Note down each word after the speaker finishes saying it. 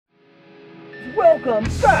welcome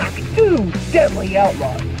back to Deadly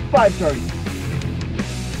Outlaws. 5:30.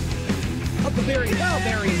 Huckleberry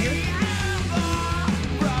Cowberry here.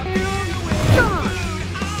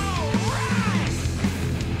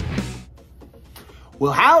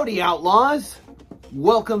 Well, howdy, Outlaws.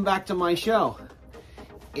 Welcome back to my show.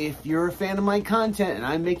 If you're a fan of my content and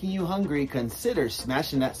I'm making you hungry, consider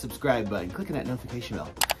smashing that subscribe button, clicking that notification bell.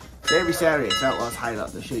 So every Saturday, it's Outlaws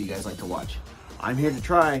Hideout, the show you guys like to watch. I'm here to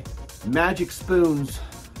try Magic Spoon's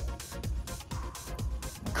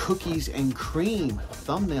cookies and cream.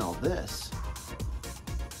 Thumbnail this.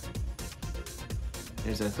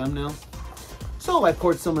 There's that thumbnail. So I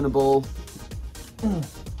poured some in a bowl.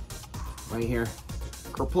 Right here.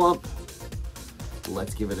 Kerplump.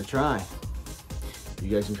 Let's give it a try. You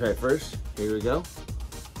guys can try it first. Here we go.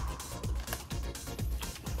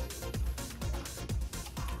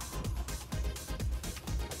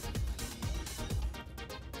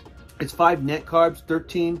 It's 5 net carbs,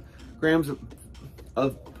 13 grams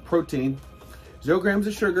of protein, 0 grams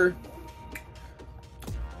of sugar,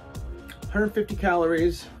 150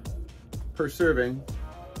 calories per serving.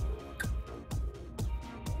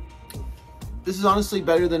 This is honestly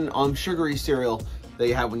better than sugary cereal that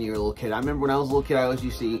you had when you were a little kid. I remember when I was a little kid, I always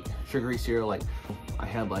used to eat sugary cereal. Like I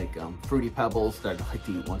had like Fruity Pebbles that I'd like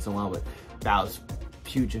to eat once in a while, but that was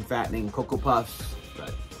huge and fattening. Cocoa Puffs,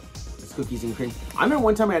 but it's cookies and cream. I remember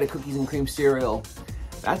one time I had a cookies and cream cereal.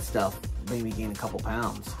 That stuff made me gain a couple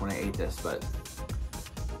pounds when I ate this, but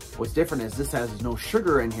what's different is this has no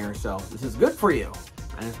sugar in here, so this is good for you,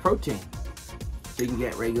 and it's protein. So you can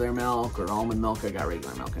get regular milk or almond milk. I got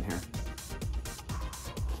regular milk in here.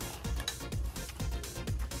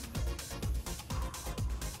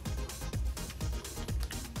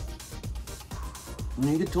 And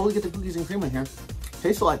you can totally get the cookies and cream in here.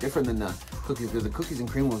 Tastes a lot different than the cookies, because the cookies and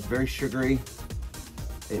cream was very sugary.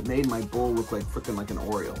 It made my bowl look like freaking like an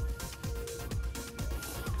Oreo.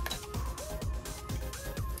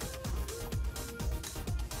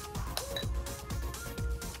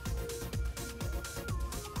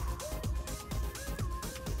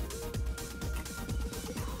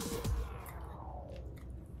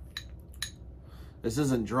 This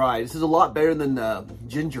isn't dry. This is a lot better than the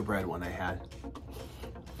gingerbread one I had.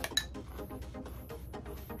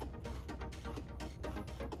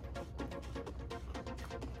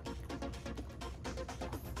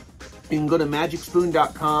 You can go to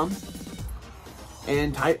magicspoon.com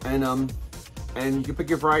and type and you can pick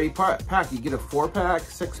your variety pack. You get a 4-pack,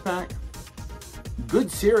 6-pack.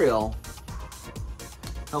 Good cereal,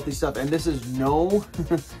 healthy stuff. And this is no,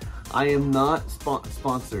 I am not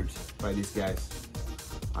sponsored by these guys.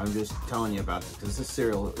 I'm just telling you about it because this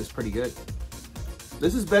cereal is pretty good.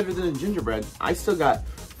 This is better than a gingerbread. I still got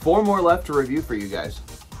 4 more left to review for you guys.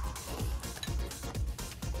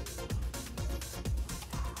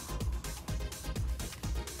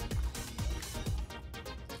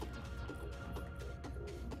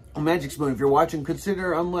 Magic Spoon, if you're watching,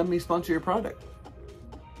 consider letting me sponsor your product.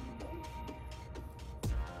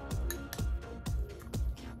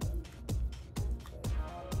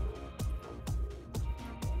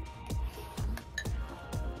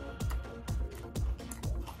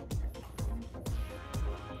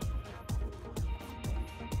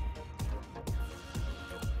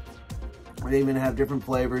 They even have different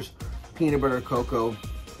flavors, peanut butter, cocoa.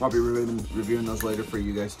 I'll be reviewing those later for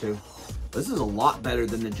you guys too. This is a lot better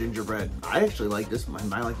than the gingerbread. I actually like this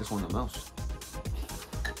one. I like this one the most.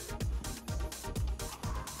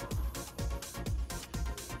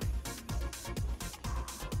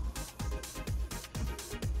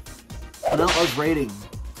 An Outlaws rating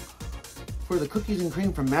for the cookies and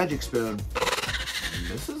cream from Magic Spoon.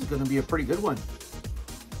 This is going to be a pretty good one.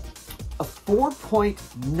 A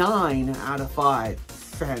 4.9 out of 5.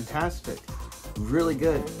 Fantastic. Really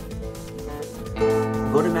good.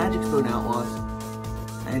 Go to Magic Spoon, Outlaws,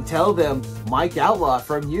 and tell them Mike Outlaw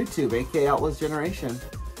from YouTube, aka Outlaws Generation,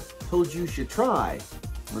 told you should try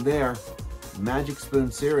their Magic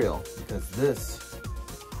Spoon cereal, because this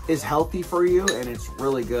is healthy for you and it's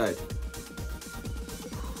really good.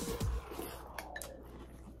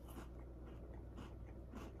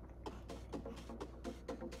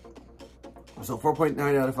 So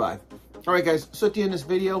 4.9 out of 5. All right, guys, so at the end of this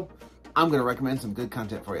video, I'm going to recommend some good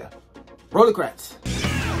content for you. Roll the credits.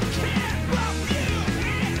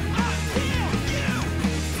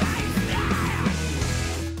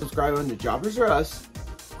 Subscribe on the Jobbers or Us.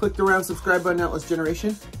 Click the round subscribe button, Outlaws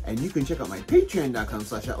Generation, and you can check out my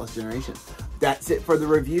patreon.com/Outlaws Generation. That's it for the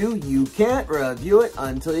review. You can't review it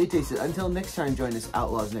until you taste it. Until next time, join us,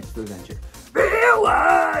 Outlaws' next food adventure.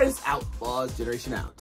 Outlaws Generation out.